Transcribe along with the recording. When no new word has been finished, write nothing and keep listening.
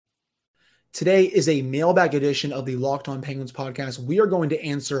Today is a mailbag edition of the Locked On Penguins podcast. We are going to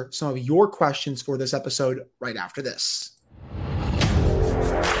answer some of your questions for this episode right after this.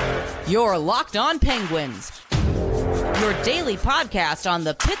 You're Locked On Penguins, your daily podcast on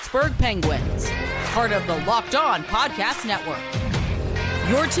the Pittsburgh Penguins, part of the Locked On Podcast Network.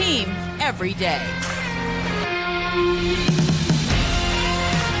 Your team every day.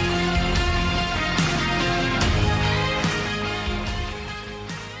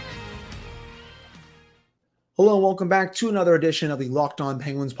 Hello and welcome back to another edition of the Locked On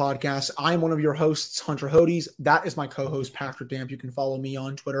Penguins podcast. I'm one of your hosts, Hunter Hodes. That is my co-host, Patrick Damp. You can follow me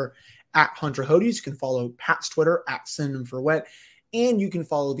on Twitter at Hunter Hodes. You can follow Pat's Twitter at Synonym for Wet. And you can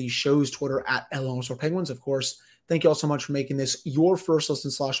follow the show's Twitter at @LNSORPenguins. Of course, thank you all so much for making this your first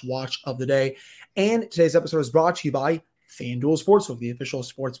listen/watch of the day. And today's episode is brought to you by FanDuel Sportsbook, the official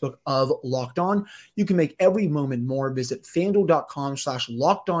sportsbook of Locked On. You can make every moment more. Visit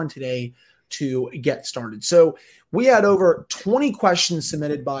FanDuel.com/LockedOn today to get started. So we had over 20 questions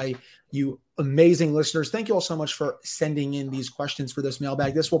submitted by you amazing listeners. Thank you all so much for sending in these questions for this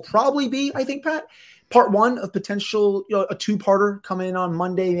mailbag. This will probably be, I think, Pat, part one of potential, a two-parter coming in on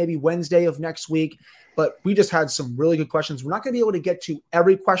Monday, maybe Wednesday of next week. But we just had some really good questions. We're not going to be able to get to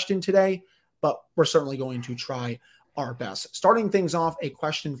every question today, but we're certainly going to try our best. Starting things off, a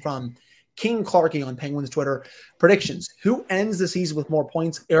question from King Clarky on Penguins Twitter. Predictions. Who ends the season with more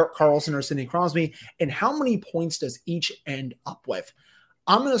points, Erik Karlsson or Sidney Crosby? And how many points does each end up with?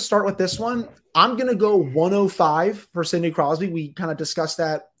 I'm going to start with this one. I'm going to go 105 for Sidney Crosby. We kind of discussed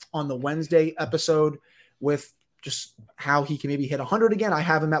that on the Wednesday episode with just how he can maybe hit 100 again. I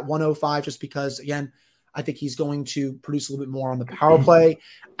have him at 105 just because, again, I think he's going to produce a little bit more on the power play.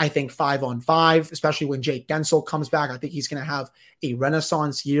 I think 5-on-5, especially when Jake Gensel comes back, I think he's going to have a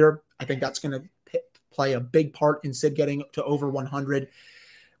renaissance year. I think that's going to play a big part in Sid getting to over 100.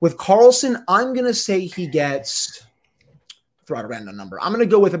 With Karlsson, I'm going to say he gets, throw out a random number, I'm going to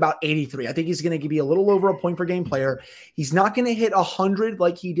go with about 83. I think he's going to be a little over a point per game player. He's not going to hit 100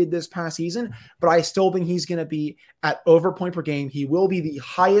 like he did this past season, but I still think he's going to be at over a point per game. He will be the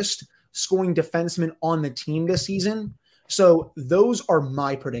highest scoring defenseman on the team this season. So those are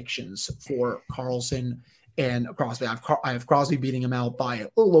my predictions for Karlsson and Crosby. I have Crosby beating him out by a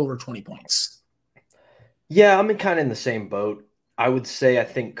little over 20 points. Yeah, I'm kind of in the same boat. I would say I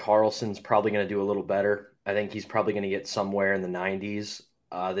think Karlsson's probably going to do a little better. I think he's probably going to get somewhere in the 90s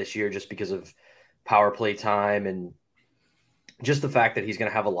this year just because of power play time and just the fact that he's going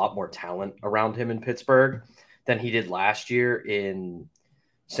to have a lot more talent around him in Pittsburgh than he did last year in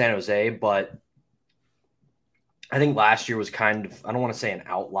San Jose. But I think last year was kind of, I don't want to say an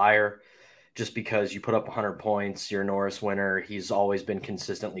outlier just because you put up 100 points, you're a Norris winner. He's always been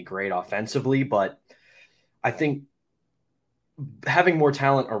consistently great offensively, but I think having more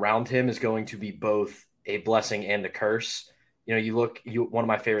talent around him is going to be both a blessing and a curse. You know, one of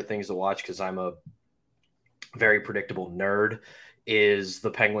my favorite things to watch, because I'm a very predictable nerd, is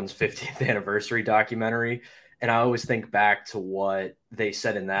the Penguins 50th anniversary documentary. And I always think back to what they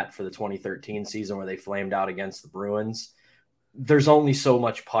said in that for the 2013 season where they flamed out against the Bruins. There's only so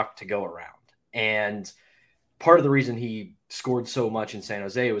much puck to go around. And part of the reason he scored so much in San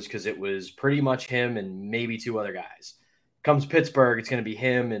Jose was because it was pretty much him and maybe two other guys. Comes Pittsburgh, it's going to be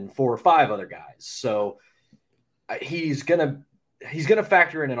him and 4 or 5 other guys. So he's going to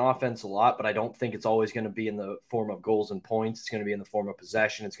factor in an offense a lot, but I don't think it's always going to be in the form of goals and points. It's going to be in the form of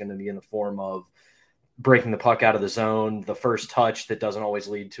possession. It's going to be in the form of breaking the puck out of the zone, the first touch that doesn't always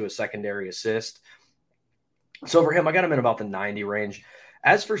lead to a secondary assist. So for him, I got him in about the 90 range.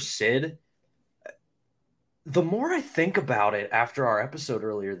 As for Sid, the more I think about it after our episode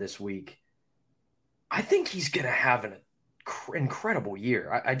earlier this week, I think he's going to have an incredible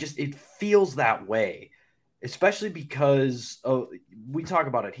year. It feels that way, especially because we talk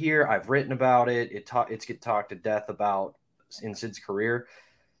about it here. I've written about it. It's get talked to death about in Sid's career.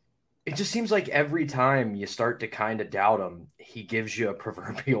 It just seems like every time you start to kind of doubt him, he gives you a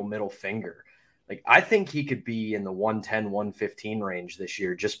proverbial middle finger. Like, I think he could be in the 110, 115 range this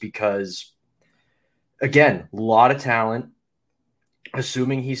year just because, again, a lot of talent,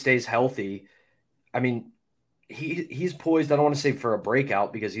 assuming he stays healthy. I mean, he's poised, I don't want to say for a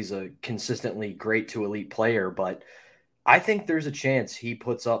breakout because he's a consistently great to elite player, but I think there's a chance he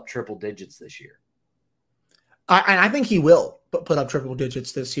puts up triple digits this year. I think he will put up triple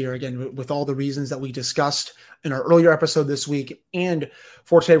digits this year, again, with all the reasons that we discussed in our earlier episode this week. And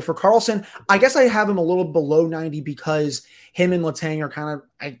for today, for Karlsson, I guess I have him a little below 90 because him and Letang are kind of,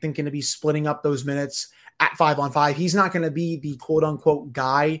 I think, going to be splitting up those minutes at 5-on-5. He's not going to be the quote unquote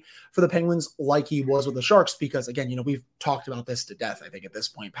guy for the Penguins like he was with the Sharks, because again, we've talked about this to death. I think at this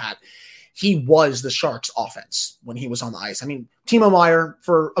point, Pat, he was the Sharks offense when he was on the ice. I mean, Timo Meier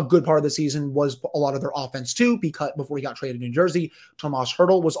for a good part of the season was a lot of their offense too, because before he got traded to New Jersey. Tomas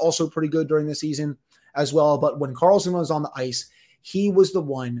Hertl was also pretty good during the season as well. But when Karlsson was on the ice, he was the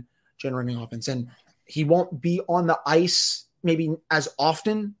one generating offense, and he won't be on the ice maybe as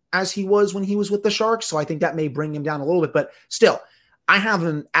often as he was when he was with the Sharks. So I think that may bring him down a little bit, but still, I have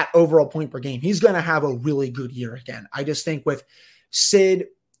him at overall point per game. He's going to have a really good year again. I just think with Sid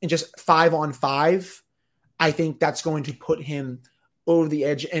and just 5-on-5, I think that's going to put him over the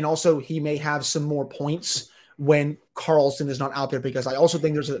edge. And also he may have some more points when Karlsson is not out there, because I also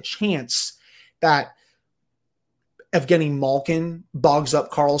think there's a chance that Evgeny Malkin bogs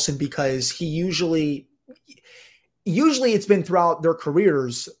up Karlsson, because he usually it's been throughout their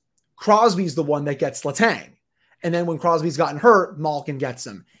careers, Crosby's the one that gets Letang. And then when Crosby's gotten hurt, Malkin gets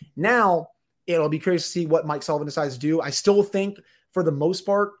him. Now it'll be curious to see what Mike Sullivan decides to do. I still think for the most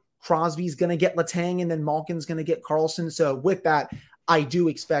part, Crosby's going to get Letang and then Malkin's going to get Karlsson. So with that, I do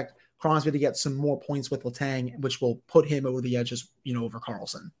expect Crosby to get some more points with Letang, which will put him over the edges, over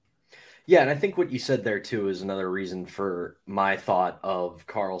Karlsson. Yeah, and I think what you said there too is another reason for my thought of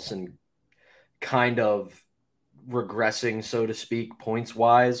Karlsson kind of regressing, so to speak,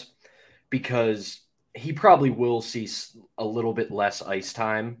 points-wise, because he probably will see a little bit less ice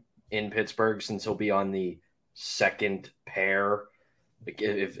time in Pittsburgh since he'll be on the second pair,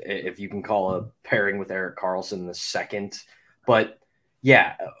 if you can call a pairing with Erik Karlsson the second. But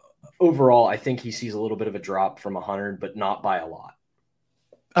yeah, overall, I think he sees a little bit of a drop from 100, but not by a lot.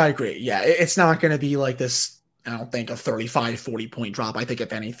 I agree. Yeah, it's not going to be like this, I don't think, a 35, 40-point drop. I think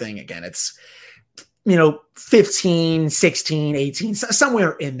if anything, again, it's, 15, 16, 18,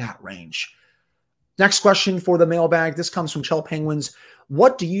 somewhere in that range. Next question for the mailbag. This comes from Chell Penguins.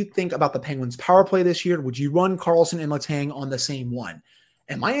 What do you think about the Penguins' power play this year? Would you run Karlsson and Letang on the same one?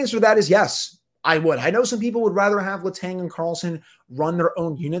 And my answer to that is yes, I would. I know some people would rather have Letang and Karlsson run their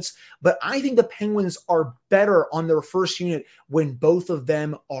own units, but I think the Penguins are better on their first unit when both of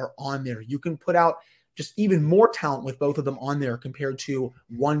them are on there. You can put out just even more talent with both of them on there compared to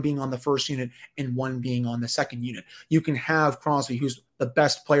one being on the first unit and one being on the second unit. You can have Crosby, who's the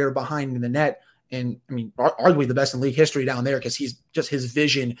best player behind in the net, and I mean, arguably the best in league history down there, because his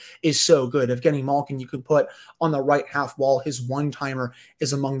vision is so good. Evgeny Malkin, you can put on the right half wall. His one-timer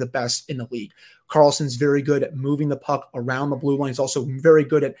is among the best in the league. Karlsson's very good at moving the puck around the blue line. He's also very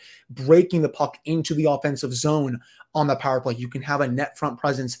good at breaking the puck into the offensive zone on the power play. You can have a net front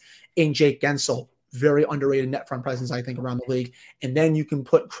presence in Jake Gensel. Very underrated net front presence, I think, around the league. And then you can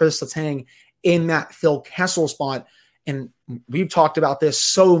put Chris Letang in that Phil Kessel spot. And we've talked about this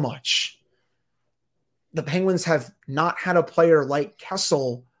so much. The Penguins have not had a player like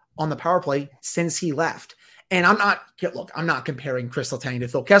Kessel on the power play since he left. And I'm not comparing Chris Letang to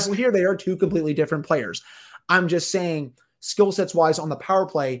Phil Kessel here. They are two completely different players. I'm just saying skill sets wise on the power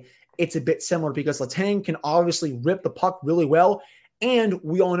play, it's a bit similar because Letang can obviously rip the puck really well. And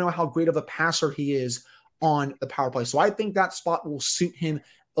we all know how great of a passer he is on the power play. So I think that spot will suit him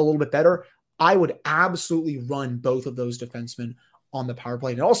a little bit better. I would absolutely run both of those defensemen on the power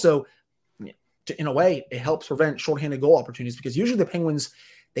play. And also, in a way, it helps prevent shorthanded goal opportunities, because usually the Penguins,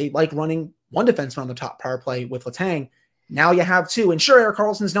 they like running one defenseman on the top power play with Letang. Now you have two. And sure, Erik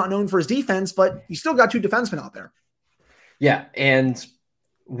Karlsson's not known for his defense, but you still got two defensemen out there. Yeah, and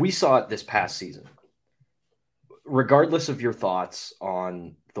we saw it this past season. Regardless of your thoughts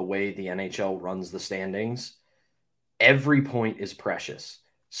on the way the NHL runs the standings, every point is precious.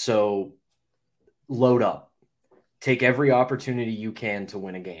 So load up. Take every opportunity you can to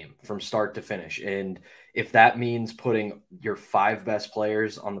win a game from start to finish. And if that means putting your five best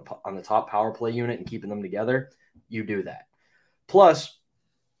players on the top power play unit and keeping them together, you do that. Plus,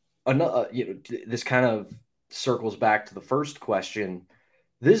 this kind of circles back to the first question.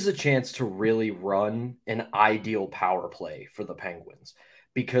 This is a chance to really run an ideal power play for the Penguins,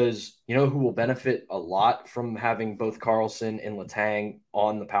 because you know who will benefit a lot from having both Karlsson and Letang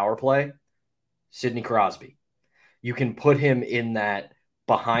on the power play? Sidney Crosby. You can put him in that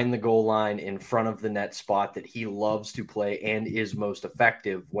behind the goal line in front of the net spot that he loves to play and is most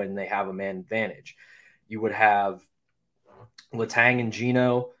effective when they have a man advantage. You would have Letang and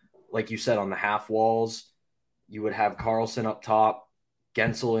Gino, like you said, on the half walls. You would have Karlsson up top,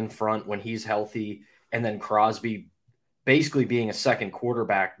 Gensel in front when he's healthy, and then Crosby basically being a second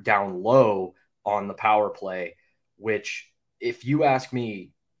quarterback down low on the power play, which, if you ask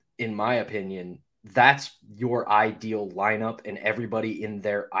me, in my opinion, that's your ideal lineup and everybody in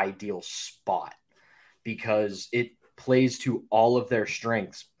their ideal spot. because it plays to all of their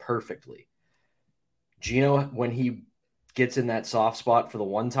strengths perfectly. Gino, when he gets in that soft spot for the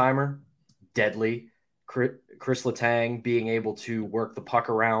one-timer, deadly. Chris Letang being able to work the puck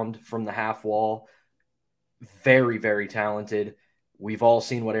around from the half wall, very, very talented. We've all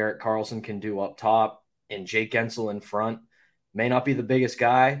seen what Erik Karlsson can do up top, and Jake Guentzel in front may not be the biggest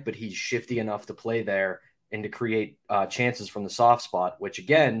guy, but he's shifty enough to play there and to create chances from the soft spot, which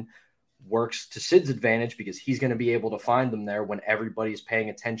again works to Sid's advantage because he's going to be able to find them there when everybody's paying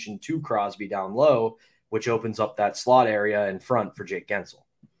attention to Crosby down low, which opens up that slot area in front for Jake Guentzel.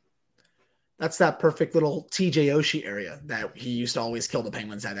 That's that perfect little TJ Oshie area that he used to always kill the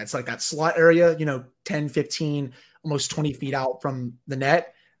Penguins at. That's like that slot area, 10, 15, almost 20 feet out from the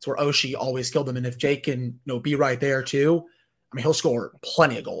net. It's where Oshie always killed them. And if Jake can be right there too, I mean, he'll score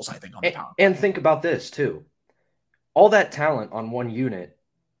plenty of goals, I think, on the power. And think about this too. All that talent on one unit,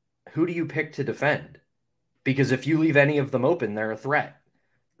 who do you pick to defend? Because if you leave any of them open, they're a threat.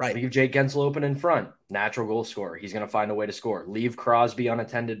 Right. Leave Jake Guentzel open in front, natural goal scorer. He's going to find a way to score. Leave Crosby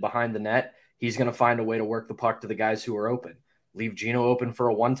unattended behind the net. He's going to find a way to work the puck to the guys who are open. Leave Gino open for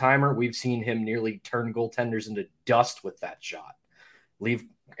a one-timer. We've seen him nearly turn goaltenders into dust with that shot. Leave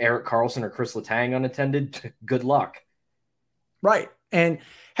Erik Karlsson or Chris Letang unattended. Good luck. Right. And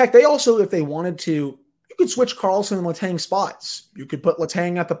heck, they also, if they wanted to, you could switch Karlsson and Letang spots. You could put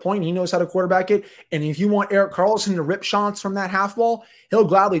Letang at the point. He knows how to quarterback it. And if you want Erik Karlsson to rip shots from that half wall, he'll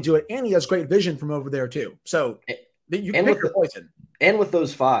gladly do it. And he has great vision from over there too. So you can pick your poison. And with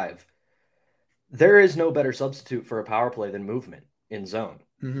those five, there is no better substitute for a power play than movement in zone.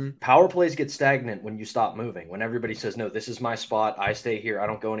 Mm-hmm. Power plays get stagnant when you stop moving. When everybody says, no, this is my spot, I stay here, I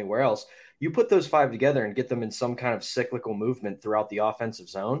don't go anywhere else. You put those five together and get them in some kind of cyclical movement throughout the offensive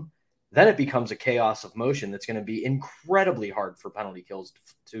zone, then it becomes a chaos of motion that's going to be incredibly hard for penalty kills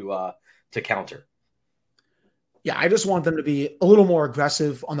to counter. Yeah, I just want them to be a little more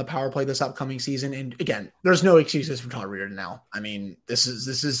aggressive on the power play this upcoming season. And again, there's no excuses for Todd Reirden now. I mean, this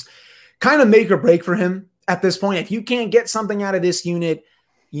is kind of make or break for him at this point. If you can't get something out of this unit,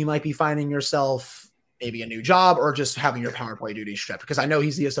 you might be finding yourself maybe a new job or just having your power play duties stripped. Because I know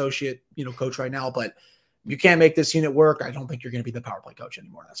he's the associate, coach right now, but you can't make this unit work. I don't think you're going to be the power play coach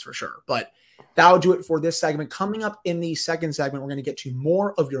anymore. That's for sure. But that'll do it for this segment. Coming up in the second segment, we're going to get to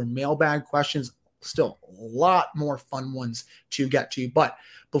more of your mailbag questions. Still a lot more fun ones to get to. But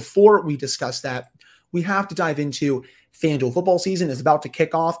before we discuss that, we have to dive into FanDuel. Football season is about to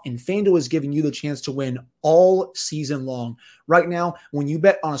kick off, and FanDuel is giving you the chance to win all season long. Right now, when you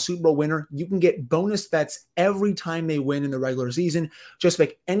bet on a Super Bowl winner, you can get bonus bets every time they win in the regular season. Just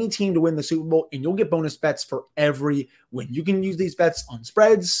pick any team to win the Super Bowl, and you'll get bonus bets for every win. You can use these bets on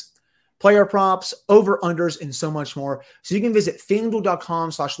spreads, player props, over-unders, and so much more. So you can visit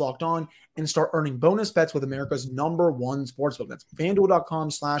FanDuel.com/lockedon and start earning bonus bets with America's #1 sportsbook. That's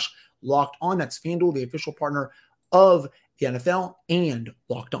FanDuel.com/lockedon. That's FanDuel, the official partner of the NFL and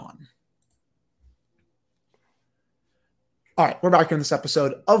Locked On. All right, we're back here in this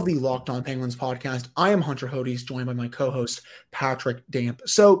episode of the Locked On Penguins podcast. I am Hunter Hodes, joined by my co-host Patrick Damp.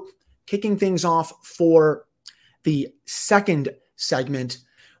 So kicking things off for the second segment,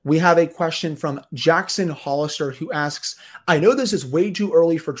 we have a question from Jackson Hollister who asks, I know this is way too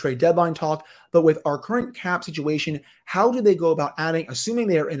early for trade deadline talk, but with our current cap situation, how do they go about adding, assuming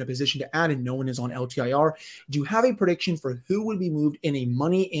they are in a position to add and no one is on LTIR? Do you have a prediction for who would be moved in a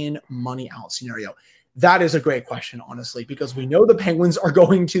money in, money out scenario? That is a great question, honestly, because we know the Penguins are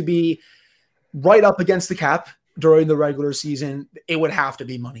going to be right up against the cap during the regular season. It would have to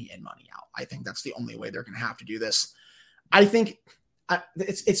be money in, money out. I think that's the only way they're going to have to do this. I think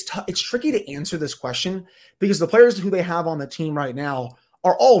it's tricky to answer this question because the players who they have on the team right now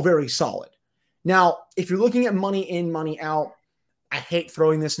are all very solid. Now, if you're looking at money in, money out, I hate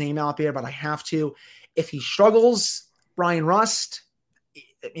throwing this name out there, but I have to. If he struggles, Brian Rust,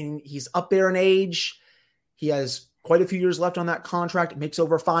 I mean, he's up there in age. He has quite a few years left on that contract. It makes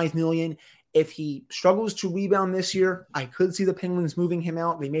over $5 million. If he struggles to rebound this year, I could see the Penguins moving him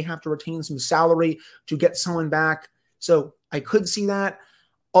out. They may have to retain some salary to get someone back. So I could see that.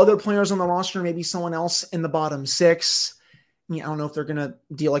 Other players on the roster, maybe someone else in the bottom six. I don't know if they're going to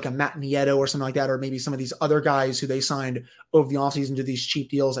deal like a Matt Nieto or something like that, or maybe some of these other guys who they signed over the offseason to these cheap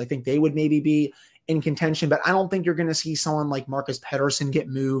deals. I think they would maybe be in contention, but I don't think you're going to see someone like Marcus Pettersson get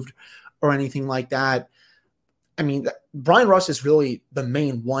moved or anything like that. I mean, Brian Rust is really the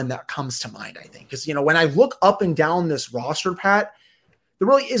main one that comes to mind, I think. Because, when I look up and down this roster, Pat, there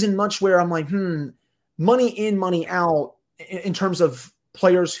really isn't much where I'm like, money in, money out in terms of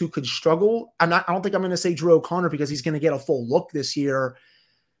players who could struggle. I don't think I'm going to say Drew O'Connor because he's going to get a full look this year.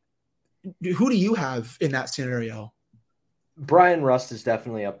 who do you have in that scenario? Brian Rust is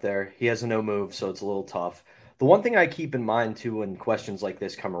definitely up there. He has a no move, so it's a little tough. The one thing I keep in mind too when questions like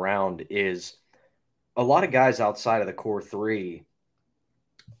this come around is a lot of guys outside of the core three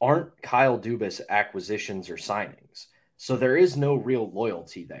aren't Kyle Dubas acquisitions or signings. So there is no real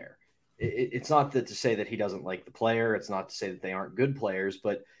loyalty there. It's not to say that he doesn't like the player. It's not to say that they aren't good players,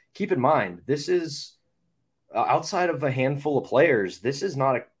 but keep in mind, this is outside of a handful of players. This is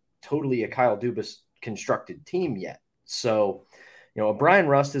not totally a Kyle Dubas constructed team yet. So, Brian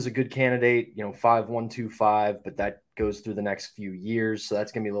Rust is a good candidate, 5-1-2-5, but that goes through the next few years. So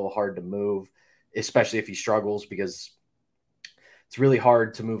that's going to be a little hard to move, especially if he struggles, because it's really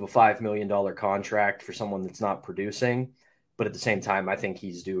hard to move a $5 million contract for someone that's not producing. But at the same time, I think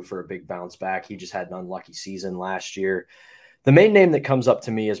he's due for a big bounce back. He just had an unlucky season last year. The main name that comes up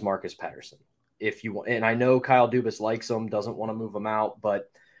to me is Marcus Pettersson. And I know Kyle Dubas likes him, doesn't want to move him out,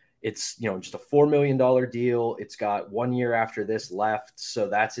 but it's, just a $4 million deal. It's got 1 year after this left. So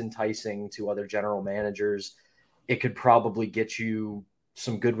that's enticing to other general managers. It could probably get you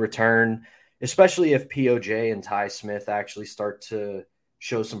some good return, especially if POJ and Ty Smith actually start to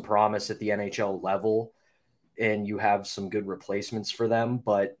show some promise at the NHL level and you have some good replacements for them.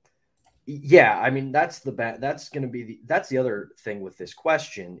 But yeah, I mean, that's the other thing with this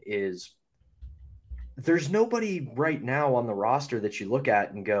question is there's nobody right now on the roster that you look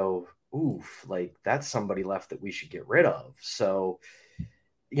at and go, oof, like that's somebody left that we should get rid of. So,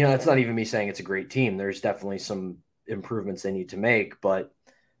 it's not even me saying it's a great team. There's definitely some improvements they need to make, but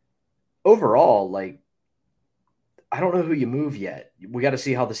overall, like, I don't know who you move yet. We got to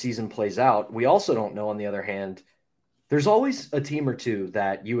see how the season plays out. We also don't know, on the other hand, there's always a team or two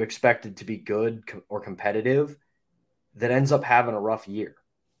that you expected to be good or competitive that ends up having a rough year,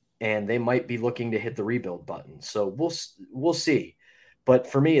 and they might be looking to hit the rebuild button. So we'll see. But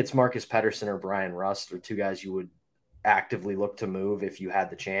for me, it's Marcus Pettersson or Brian Rust, or two guys you would actively look to move if you had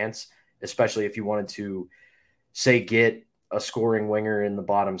the chance, especially if you wanted to, say, get a scoring winger in the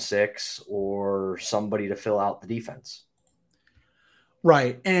bottom six or somebody to fill out the defense.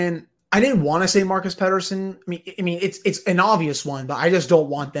 Right. And I didn't want to say Marcus Pettersson. I mean, it's an obvious one, but I just don't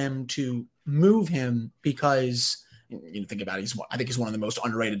want them to move him because think about it. I think he's one of the most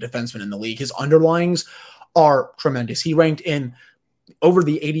underrated defensemen in the league. His underlyings are tremendous. He ranked in over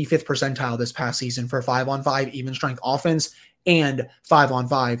the 85th percentile this past season for 5-on-5 even strength offense and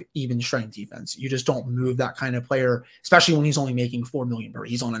 5-on-5 even strength defense. You just don't move that kind of player, especially when he's only making $4 million per.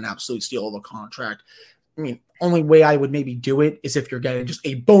 He's on an absolute steal of a contract. I mean, only way I would maybe do it is if you're getting just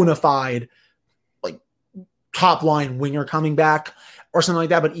a bona fide, like, top line winger coming back or something like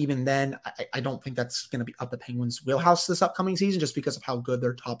that. But even then, I don't think that's going to be up the Penguins' wheelhouse this upcoming season, just because of how good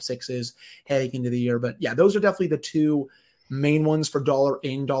their top six is heading into the year. But yeah, those are definitely the two main ones for dollar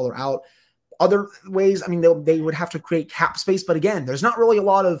in, dollar out. Other ways, I mean, they would have to create cap space. But again, there's not really a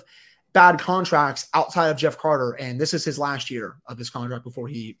lot of bad contracts outside of Jeff Carter. And this is his last year of his contract before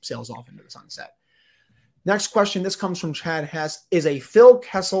he sails off into the sunset. Next question. This comes from Chad Hess. Is a Phil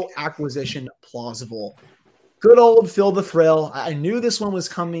Kessel acquisition plausible? Good old Phil the Thrill. I knew this one was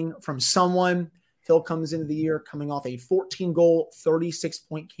coming from someone. Phil comes into the year coming off a 14-goal,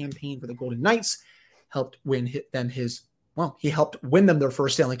 36-point campaign for the Golden Knights. Helped win he helped win them their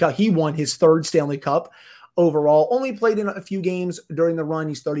first Stanley Cup. He won his third Stanley Cup overall. Only played in a few games during the run.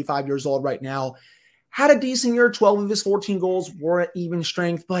 He's 35 years old right now. Had a decent year. 12 of his 14 goals were at even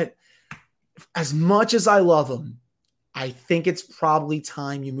strength. But as much as I love him, I think it's probably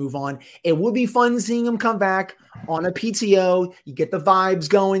time you move on. It would be fun seeing him come back on a PTO. You get the vibes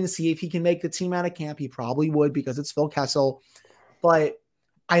going, see if he can make the team out of camp. He probably would because it's Phil Kessel. But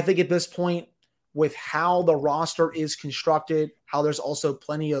I think at this point, with how the roster is constructed, how there's also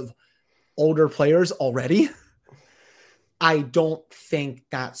plenty of older players already, I don't think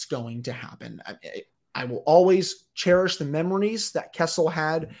that's going to happen. I will always cherish the memories that Kessel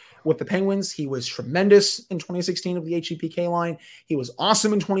had with the Penguins. He was tremendous in 2016 of the HEPK line. He was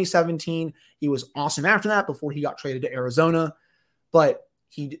awesome in 2017. He was awesome after that before he got traded to Arizona. But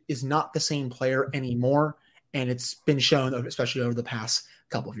he is not the same player anymore. And it's been shown, especially over the past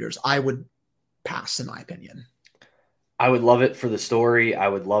couple of years. I would pass, in my opinion. I would love it for the story. I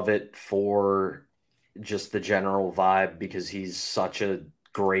would love it for just the general vibe because he's such a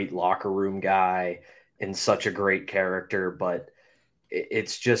great locker room guy and such a great character, but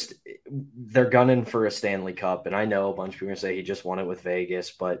it's just they're gunning for a Stanley Cup. And I know a bunch of people are going to say he just won it with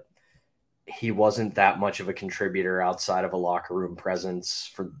Vegas, but he wasn't that much of a contributor outside of a locker room presence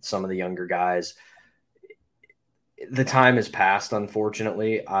for some of the younger guys. The time has passed,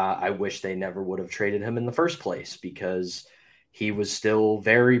 unfortunately. I wish they never would have traded him in the first place because He was still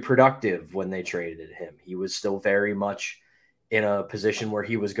very productive when they traded him. He was still very much in a position where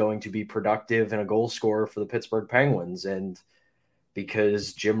he was going to be productive and a goal scorer for the Pittsburgh Penguins. And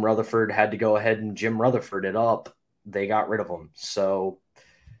because Jim Rutherford had to go ahead and Jim Rutherford it up, they got rid of him. So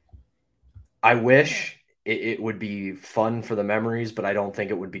I wish it would be fun for the memories, but I don't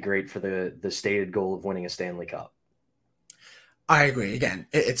think it would be great for the stated goal of winning a Stanley Cup. I agree. Again,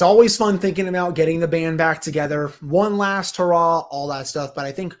 it's always fun thinking about getting the band back together, one last hurrah, all that stuff. But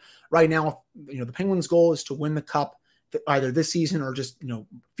I think right now, the Penguins' goal is to win the Cup either this season or just,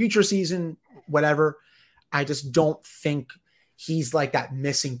 future season, whatever. I just don't think he's like that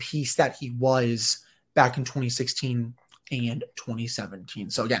missing piece that he was back in 2016 and 2017.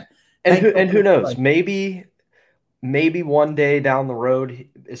 So again, and who knows, maybe one day down the road,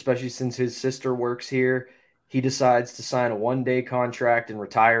 especially since his sister works here, he decides to sign a one-day contract and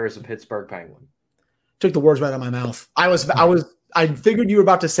retire as a Pittsburgh Penguin. Took the words right out of my mouth. I figured you were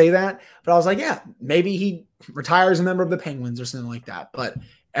about to say that, but I was like, yeah, maybe he retires a member of the Penguins or something like that. But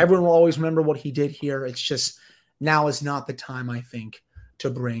everyone will always remember what he did here. It's just now is not the time, I think, to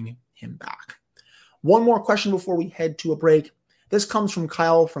bring him back. One more question before we head to a break. This comes from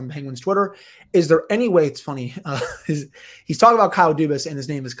Kyle from Penguins Twitter. Is there any way, it's funny, he's talking about Kyle Dubas and his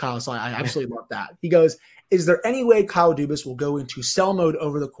name is Kyle, so I absolutely love that. He goes, is there any way Kyle Dubas will go into sell mode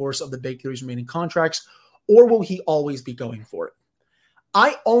over the course of the Big Three's remaining contracts, or will he always be going for it?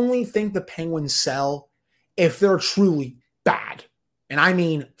 I only think the Penguins sell if they're truly bad. And I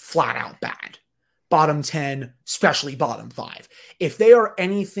mean flat out bad. Bottom 10, especially bottom 5. If they are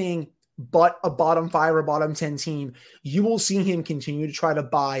anything but a bottom 5 or bottom 10 team, you will see him continue to try to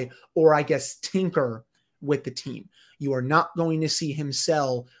buy or I guess tinker with the team. You are not going to see him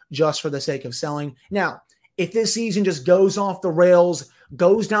sell just for the sake of selling. Now, if this season just goes off the rails,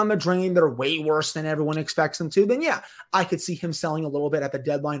 goes down the drain, they're way worse than everyone expects them to, then yeah, I could see him selling a little bit at the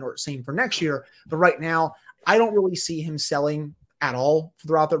deadline or same for next year. But right now, I don't really see him selling at all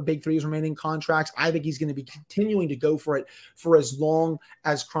throughout the Big Three's remaining contracts. I think he's going to be continuing to go for it for as long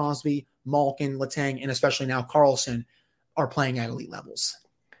as Crosby, Malkin, Letang, and especially now Karlsson are playing at elite levels.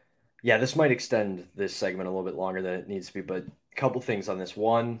 Yeah, this might extend this segment a little bit longer than it needs to be, but a couple things on this.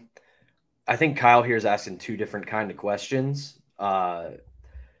 One, I think Kyle here is asking two different kind of questions. The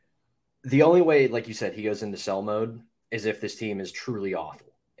only way, like you said, he goes into sell mode is if this team is truly awful.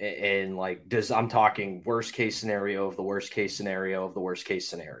 And I'm talking worst case scenario of the worst case scenario of the worst case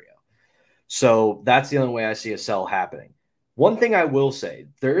scenario. So that's the only way I see a sell happening. One thing I will say,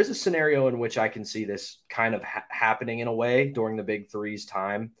 there is a scenario in which I can see this kind of happening in a way during the Big Three's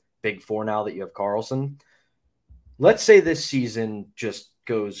time, Big Four now that you have Karlsson. Let's say this season just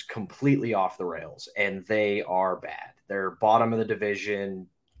goes completely off the rails and they are bad. They're bottom of the division,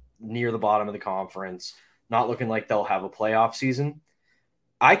 near the bottom of the conference, not looking like they'll have a playoff season.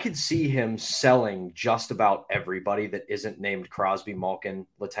 I could see him selling just about everybody that isn't named Crosby, Malkin,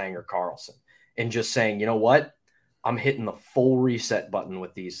 Letang, or Karlsson and just saying, you know what? I'm hitting the full reset button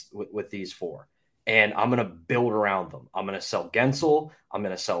with these four, and I'm going to build around them. I'm going to sell Gensel. I'm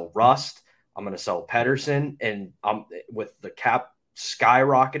going to sell Rust. I'm going to sell Pedersen, and with the cap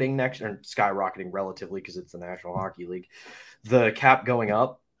skyrocketing relatively because it's the National Hockey League, the cap going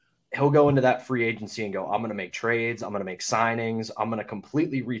up, he'll go into that free agency and go, I'm going to make trades. I'm going to make signings. I'm going to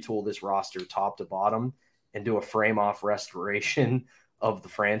completely retool this roster top to bottom and do a frame off restoration of the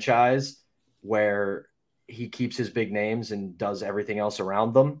franchise where he keeps his big names and does everything else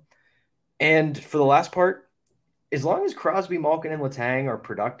around them. And for the last part, as long as Crosby, Malkin, and Letang are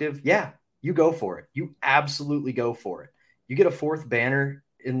productive, yeah, you go for it. You absolutely go for it. You get a fourth banner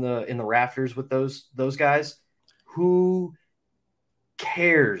in the rafters with those guys. Who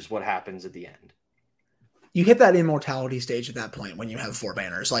cares what happens at the end? You hit that immortality stage at that point when you have four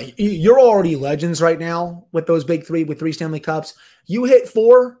banners. Like, you're already legends right now with those big three, with 3 Stanley Cups. You hit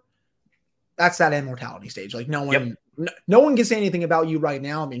 4, that's that immortality stage. Like, no one can say anything about you right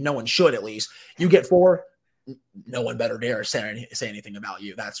now. I mean, no one should, at least. You get 4, no one better dare say anything about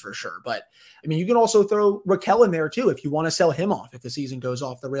you. That's for sure. But I mean, you can also throw Raquel in there too if you want to sell him off if the season goes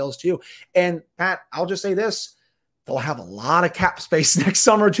off the rails too. And Pat, I'll just say this: they'll have a lot of cap space next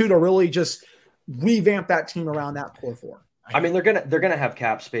summer too to really just revamp that team around that core 4. I mean, they're gonna have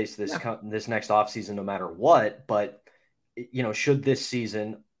cap space this next offseason no matter what. But you know, should this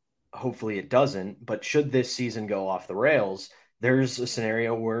season, hopefully it doesn't, but should this season go off the rails, there's a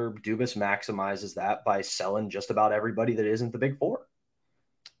scenario where Dubas maximizes that by selling just about everybody that isn't the Big Four.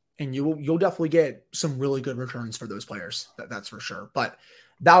 And you'll definitely get some really good returns for those players. That's for sure. But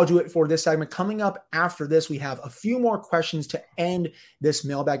that'll do it for this segment. Coming up after this, we have a few more questions to end this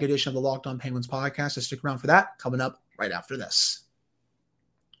mailbag edition of the Locked On Penguins podcast. So stick around for that. Coming up right after this.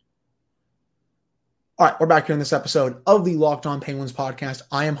 All right, we're back here in this episode of the Locked On Penguins podcast.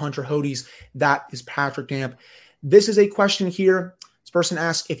 I am Hunter Hodes. That is Patrick Damp. This is a question here. This person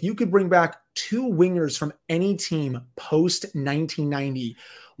asks, if you could bring back 2 wingers from any team post-1990,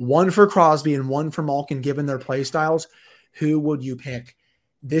 one for Crosby and one for Malkin, given their play styles, who would you pick?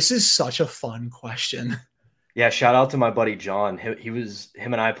 This is such a fun question. Yeah, shout out to my buddy John. Him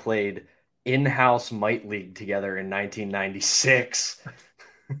and I played in-house Mite League together in 1996.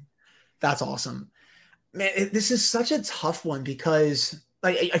 That's awesome. Man, this is such a tough one because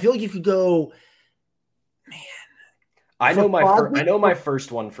I feel like you could go, man. I know my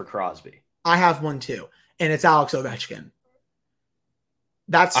first one for Crosby. I have one too, and it's Alex Ovechkin.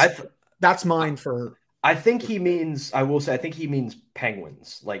 That's mine for. I think he means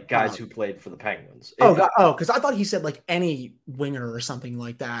Penguins, like guys who played for the Penguins. Because I thought he said like any winger or something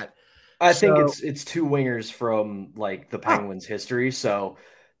like that. I think it's 2 wingers from like the Penguins history. So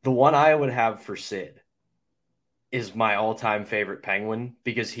the one I would have for Sid is my all-time favorite Penguin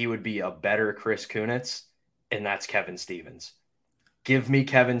because he would be a better Chris Kunitz, and that's Kevin Stevens. Give me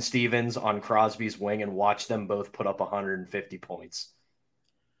Kevin Stevens on Crosby's wing and watch them both put up 150 points.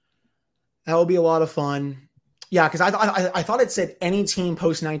 That would be a lot of fun. Yeah, because I thought it said any team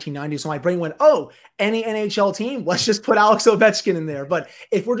post-1990, so my brain went, any NHL team? Let's just put Alex Ovechkin in there. But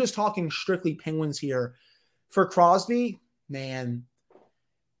if we're just talking strictly Penguins here, for Crosby, man,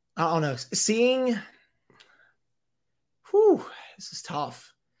 I don't know. This is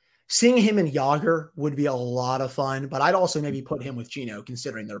tough. Seeing him and Jágr would be a lot of fun, but I'd also maybe put him with Gino,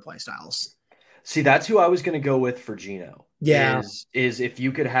 considering their play styles. See, that's who I was going to go with for Gino. Yeah. Is if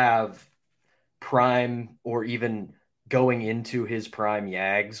you could have prime or even going into his prime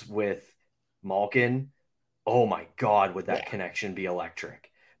Yags with Malkin, oh my God, would that connection be electric?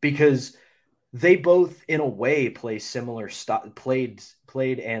 Because they both, in a way, play similar played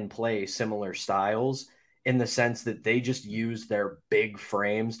and play similar styles in the sense that they just use their big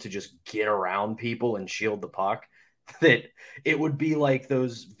frames to just get around people and shield the puck. That it would be like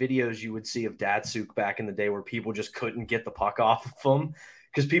those videos you would see of Datsuk back in the day where people just couldn't get the puck off of them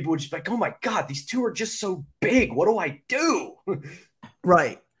because people would just be like, oh my God, these 2 are just so big. What do I do?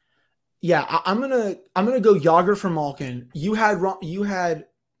 Right. Yeah, I'm gonna go Jágr for Malkin. I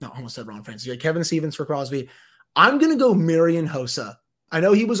almost said Ron Francis. You had Kevin Stevens for Crosby. I'm gonna go Marian Hossa. I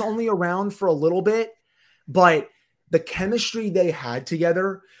know he was only around for a little bit, but the chemistry they had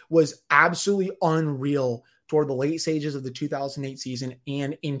together was absolutely unreal toward the late stages of the 2008 season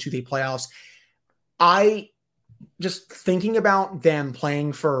and into the playoffs. I just thinking about them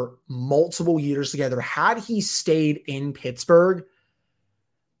playing for multiple years together. Had he stayed in Pittsburgh,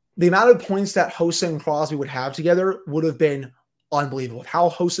 the amount of points that Hossa and Crosby would have together would have been unbelievable. How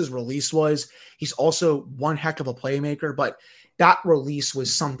Hossa's release was, he's also one heck of a playmaker, but that release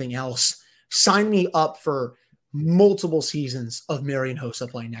was something else. Sign me up for multiple seasons of Marian Hossa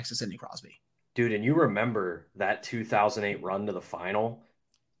playing next to Sidney Crosby. Dude, and you remember that 2008 run to the final?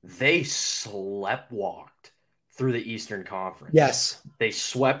 They sleptwalked through the Eastern Conference. Yes. They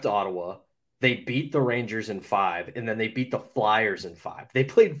swept Ottawa. They beat the Rangers in 5, and then they beat the Flyers in 5. They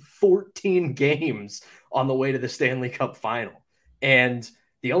played 14 games on the way to the Stanley Cup final. And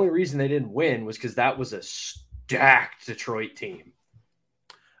the only reason they didn't win was because that was a stacked Detroit team.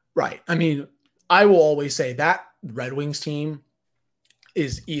 Right. I mean, I will always say that Red Wings team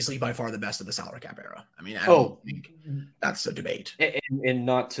is easily by far the best of the salary cap era. I mean, I don't think that's a debate. And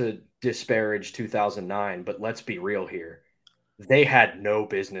not to disparage 2009, but let's be real here. They had no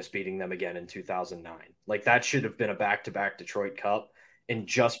business beating them again in 2009. Like, that should have been a back-to-back Detroit Cup. And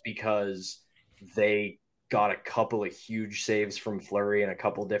just because they got a couple of huge saves from Fleury in a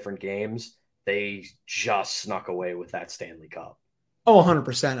couple different games, they just snuck away with that Stanley Cup. Oh,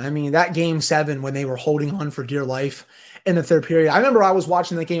 100%. I mean, that game 7 when they were holding on for dear life in the third period. I remember I was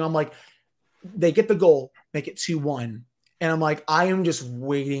watching the game. I'm like, they get the goal, make it 2-1. And I'm like, I am just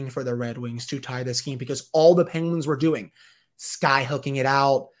waiting for the Red Wings to tie this game because all the Penguins were doing, sky hooking it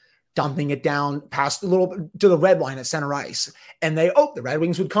out, dumping it down past a little to the red line at center ice. And the Red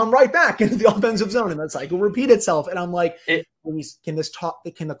Wings would come right back into the offensive zone. And that cycle will repeat itself. And I'm like, please, can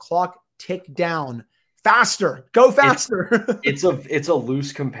the clock tick down faster? Go faster. It's a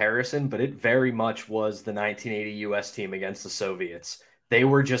loose comparison, but it very much was the 1980 U.S. team against the Soviets. They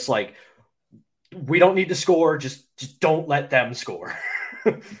were just like, we don't need to score. Just don't let them score.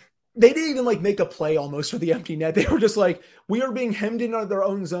 They didn't even make a play almost for the empty net. They were just like, we are being hemmed in on their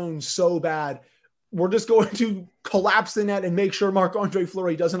own zone so bad. We're just going to collapse the net and make sure Marc-Andre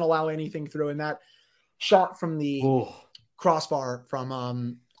Fleury doesn't allow anything through. And that shot from the crossbar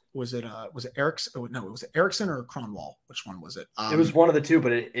from Erickson? Oh, no, was it Erickson or Cronwall? Which one was it? It was one of the two,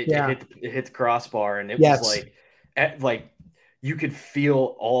 but it hit the crossbar, and it was like you could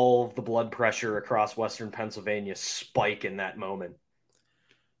feel all of the blood pressure across Western Pennsylvania spike in that moment.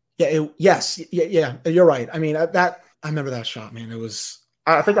 Yeah. Yeah. You're right. I mean, I remember that shot, man. It was.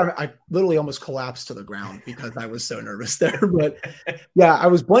 I think I literally almost collapsed to the ground because I was so nervous there. But yeah, I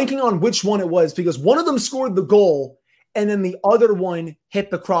was blanking on which one it was because one of them scored the goal and then the other one hit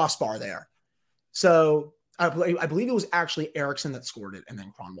the crossbar there. So I believe it was actually Erickson that scored it and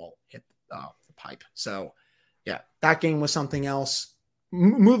then Cronwall hit the pipe. So yeah, that game was something else.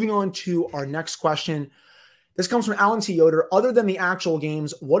 Moving on to our next question. This comes from Alan T. Yoder. Other than the actual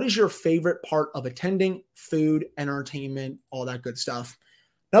games, what is your favorite part of attending? Food, entertainment, all that good stuff.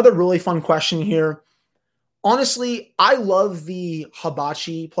 Another really fun question here. Honestly, I love the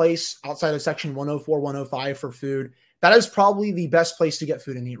hibachi place outside of section 104, 105 for food. That is probably the best place to get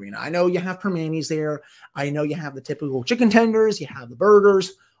food in the arena. I know you have permanis there. I know you have the typical chicken tenders. You have the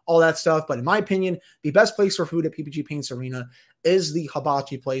burgers, all that stuff. But in my opinion, the best place for food at PPG Paints Arena is the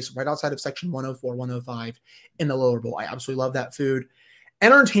hibachi place right outside of section 104, 105 in the lower bowl. I absolutely love that food.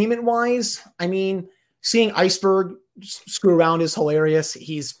 Entertainment-wise, I mean, seeing Iceberg screw around is hilarious.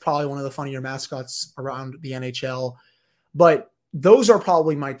 He's probably one of the funnier mascots around the NHL. But those are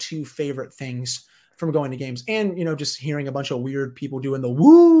probably my two favorite things from going to games. And, just hearing a bunch of weird people doing the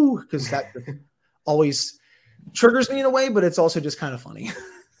woo, because that always triggers me in a way, but it's also just kind of funny.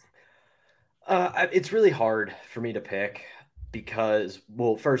 It's really hard for me to pick because,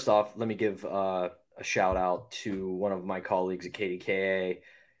 well, first off, let me give a shout out to one of my colleagues at KDKA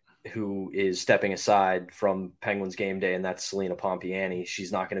who is stepping aside from Penguins game day, and that's Selena Pompiani.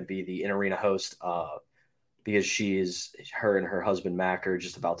 She's not going to be the in-arena host because her and her husband Mac are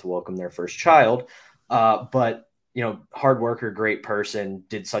just about to welcome their first child. But hard worker, great person,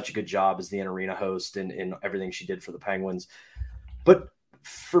 did such a good job as the in-arena host and everything she did for the Penguins. But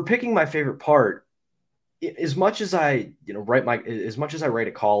for picking my favorite part, as much as I write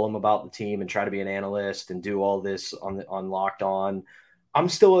a column about the team and try to be an analyst and do all this on Locked On, I'm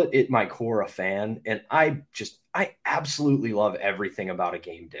still at my core a fan, and I absolutely love everything about a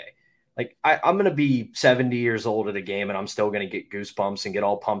game day. Like I'm going to be 70 years old at a game, and I'm still going to get goosebumps and get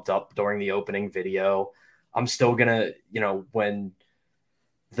all pumped up during the opening video. I'm still going to, when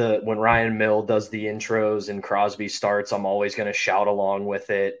Ryan Mill does the intros and Crosby starts, I'm always going to shout along with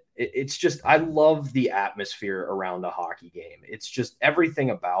it. It's just, I love the atmosphere around a hockey game. It's just everything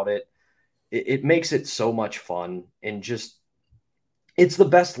about it. It makes it so much fun, and just, it's the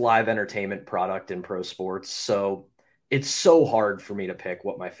best live entertainment product in pro sports. So it's so hard for me to pick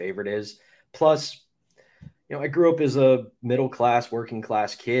what my favorite is. Plus, I grew up as a middle-class,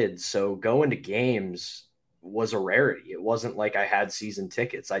 working-class kid. So going to games was a rarity. It wasn't like I had season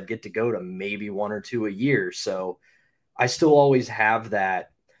tickets. I'd get to go to maybe one or two a year. So I still always have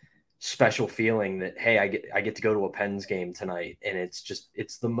that special feeling that, hey, I get to go to a Pens game tonight. And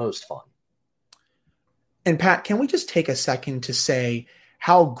it's the most fun. And Pat, can we just take a second to say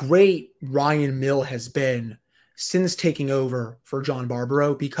how great Ryan Mill has been since taking over for John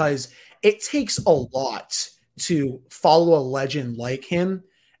Barbaro? Because it takes a lot to follow a legend like him.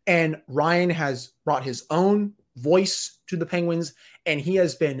 And Ryan has brought his own voice to the Penguins, and he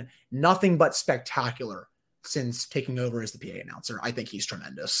has been nothing but spectacular since taking over as the PA announcer. I think he's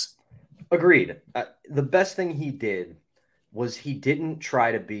tremendous. Agreed. The best thing he did was he didn't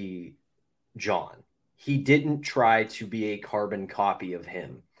try to be John. He didn't try to be a carbon copy of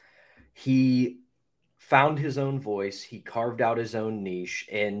him. He found his own voice. He carved out his own niche,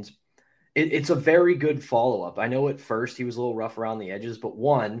 and it's a very good follow-up. I know at first he was a little rough around the edges, but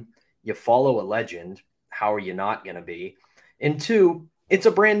one, you follow a legend. How are you not going to be? And two, it's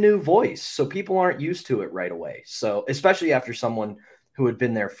a brand new voice, so people aren't used to it right away. So especially after someone who had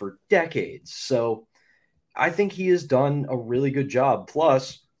been there for decades. So I think he has done a really good job.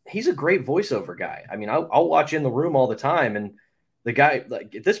 Plus, he's a great voiceover guy. I mean, I'll watch In the Room all the time, and the guy,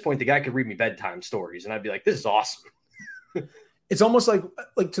 like at this point, the guy could read me bedtime stories, and I'd be like, "This is awesome." It's almost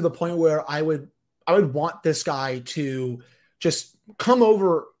like to the point where I would want this guy to just come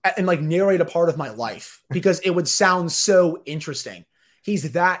over and like narrate a part of my life because it would sound so interesting.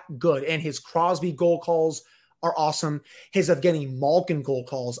 He's that good, and his Crosby goal calls are awesome. His Evgeny Malkin goal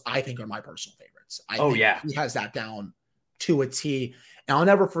calls, I think, are my personal favorites. I think he has that down to a T. And I'll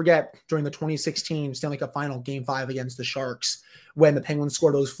never forget during the 2016 Stanley Cup Final Game 5 against the Sharks when the Penguins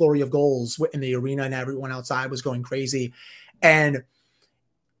scored those flurry of goals in the arena and everyone outside was going crazy. And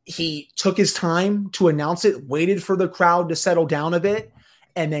he took his time to announce it, waited for the crowd to settle down a bit,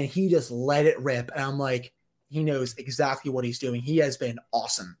 and then he just let it rip. And I'm like, he knows exactly what he's doing. He has been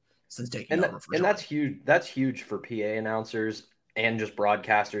awesome since taking over for John. That's huge. That's huge for PA announcers and just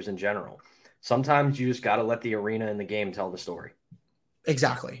broadcasters in general. Sometimes you just got to let the arena and the game tell the story.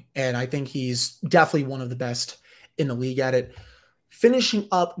 Exactly. And I think he's definitely one of the best in the league at it. Finishing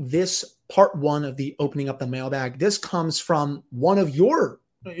up this part one of the opening up the mailbag, this comes from one of your,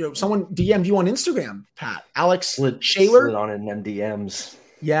 someone DM'd you on Instagram, Pat. Alex Shaler. Slid on in them DMs.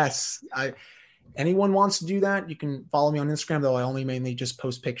 Yes. Anyone wants to do that, you can follow me on Instagram, though I only mainly just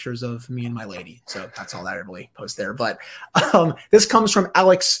post pictures of me and my lady. So that's all that I really post there. But this comes from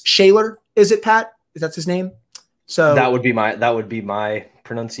Alex Shaler. Is it, Pat? Is that his name? So that would be my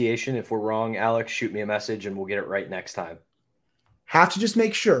pronunciation. If we're wrong, Alex, shoot me a message and we'll get it right next time. Have to just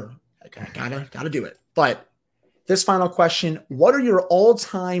make sure. Okay, gotta do it. But this final question, what are your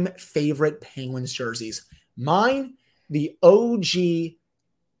all-time favorite Penguins jerseys? Mine, the OG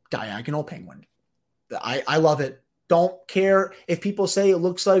diagonal penguin. I love it. Don't care if people say it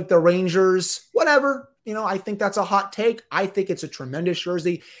looks like the Rangers, whatever. I think that's a hot take. I think it's a tremendous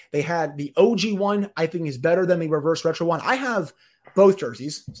jersey. They had the OG one, I think is better than the reverse retro one. I have both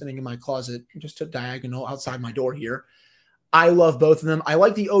jerseys sitting in my closet, just a diagonal outside my door here. I love both of them. I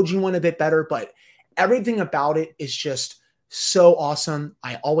like the OG one a bit better, but everything about it is just so awesome.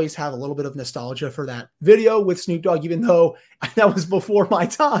 I always have a little bit of nostalgia for that video with Snoop Dogg, even though that was before my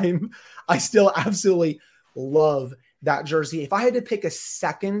time. I still absolutely love that jersey. If I had to pick a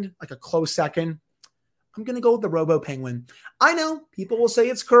second, like a close second, I'm going to go with the Robo Penguin. I know people will say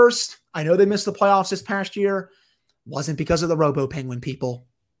it's cursed. I know they missed the playoffs this past year. Wasn't because of the Robo Penguin, people.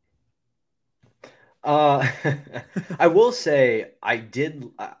 I will say I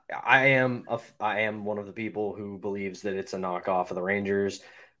am one of the people who believes that it's a knockoff of the Rangers,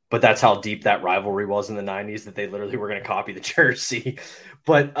 but that's how deep that rivalry was in the 90s that they literally were going to copy the jersey.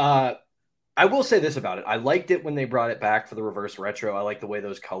 But I will say this about it. I liked it when they brought it back for the reverse retro. I like the way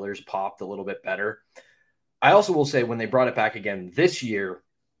those colors popped a little bit better. I also will say when they brought it back again this year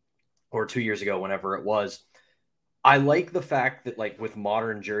or 2 years ago, whenever it was, I like the fact that, like, with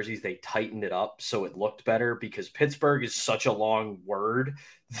modern jerseys, they tightened it up so it looked better, because Pittsburgh is such a long word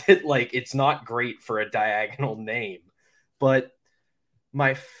that, like, it's not great for a diagonal name. But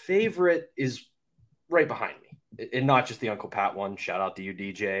my favorite is right behind me, and not just the Uncle Pat one. Shout out to you,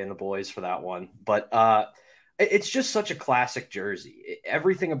 DJ, and the boys for that one. But it's just such a classic jersey.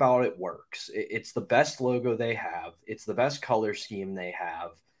 Everything about it works. It's the best logo they have. It's the best color scheme they have.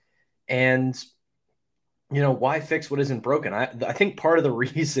 And why fix what isn't broken? I think part of the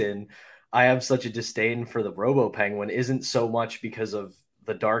reason I have such a disdain for the Robo Penguin isn't so much because of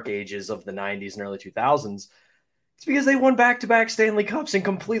the dark ages of the 90s and early 2000s. It's because they won back-to-back Stanley Cups and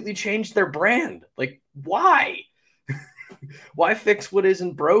completely changed their brand. Like, why? Why fix what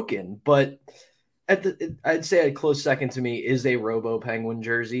isn't broken? But I'd say a close second to me is a Robo Penguin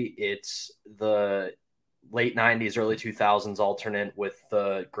jersey. It's the late 90s, early 2000s alternate with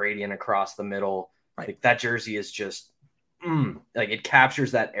the gradient across the middle. Like, that jersey is just like, it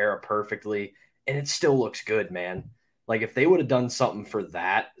captures that era perfectly, and it still looks good, man. Like, if they would have done something for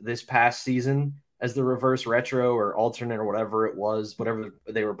that this past season as the reverse retro or alternate or whatever it was, whatever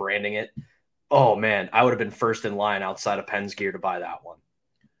they were branding it, oh man, I would have been first in line outside of Penn's Gear to buy that one.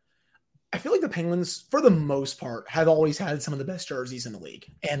 I feel like the Penguins, for the most part, have always had some of the best jerseys in the league,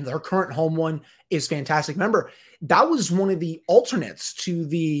 and their current home one is fantastic. Remember, that was one of the alternates to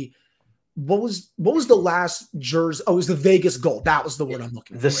the what was the last jersey? Oh, it was the Vegas Gold. That was the word I'm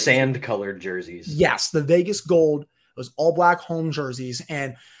looking for. The sand-colored jerseys. Yes, the Vegas Gold. It was all black home jerseys,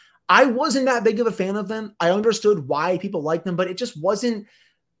 and I wasn't that big of a fan of them. I understood why people liked them, but it just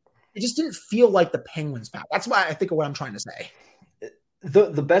didn't feel like the Penguins back. That's why I think of what I'm trying to say.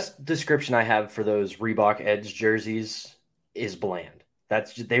 The best description I have for those Reebok Edge jerseys is bland.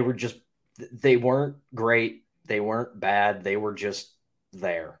 They weren't great. They weren't bad. They were just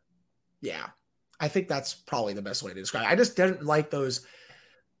there. Yeah, I think that's probably the best way to describe it. I just didn't like those,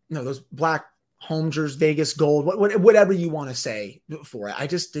 those black home jerseys, Vegas Gold, whatever you want to say for it. I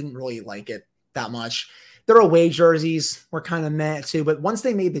just didn't really like it that much. Their away jerseys were kind of meh too, but once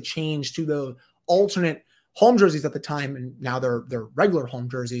they made the change to the alternate home jerseys at the time, and now they're regular home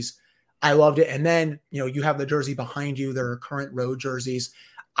jerseys, I loved it. And then, you have the jersey behind you, their current road jerseys.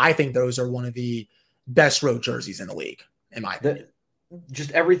 I think those are one of the best road jerseys in the league, in my opinion.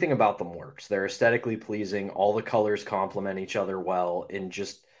 Just everything about them works. They're aesthetically pleasing. All the colors complement each other well. And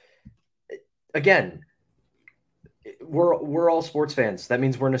just, again, we're all sports fans. That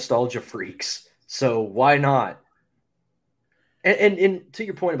means we're nostalgia freaks. So why not? And to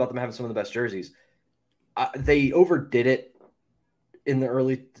your point about them having some of the best jerseys, they overdid it in the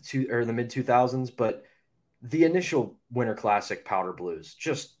the mid 2000s, but the initial Winter Classic powder blues,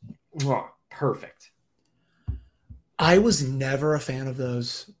 just perfect. I was never a fan of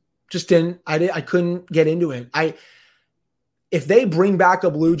those. Just didn't. I couldn't get into it. If they bring back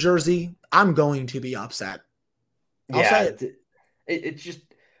a blue jersey, I'm going to be upset. I'll say it just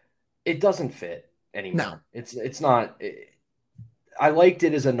doesn't fit anymore. No, it's not. I liked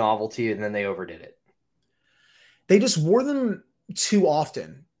it as a novelty, and then they overdid it. They just wore them too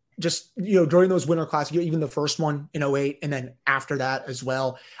often. Just, during those Winter Classic, even the first one in 2008, and then after that as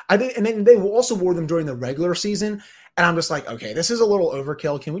well. I think, and then they also wore them during the regular season. And I'm just like, okay, this is a little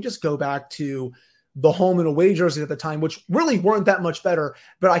overkill. Can we just go back to the home and away jerseys at the time, which really weren't that much better,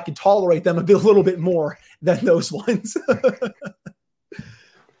 but I could tolerate them a little bit more than those ones.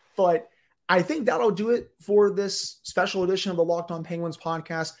 But I think that'll do it for this special edition of the Locked On Penguins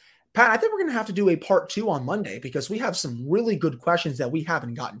podcast. Pat, I think we're going to have to do a part 2 on Monday because we have some really good questions that we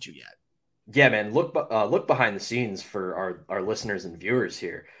haven't gotten to yet. Yeah, man. Look behind the scenes for our listeners and viewers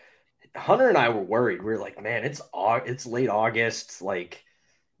here. Hunter and I were worried. We were like, man, it's late August. Like,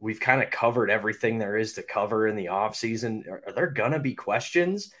 we've kind of covered everything there is to cover in the off season. Are there going to be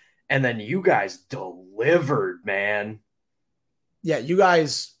questions? And then you guys delivered, man. Yeah, you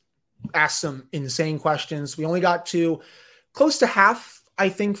guys asked some insane questions. We only got to close to half, I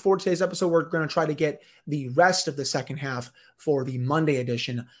think, for today's episode. We're going to try to get the rest of the second half for the Monday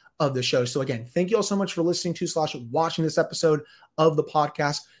edition of the show. So again, thank you all so much for listening to / watching this episode of the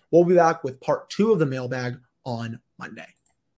podcast. We'll be back with part 2 of the mailbag on Monday.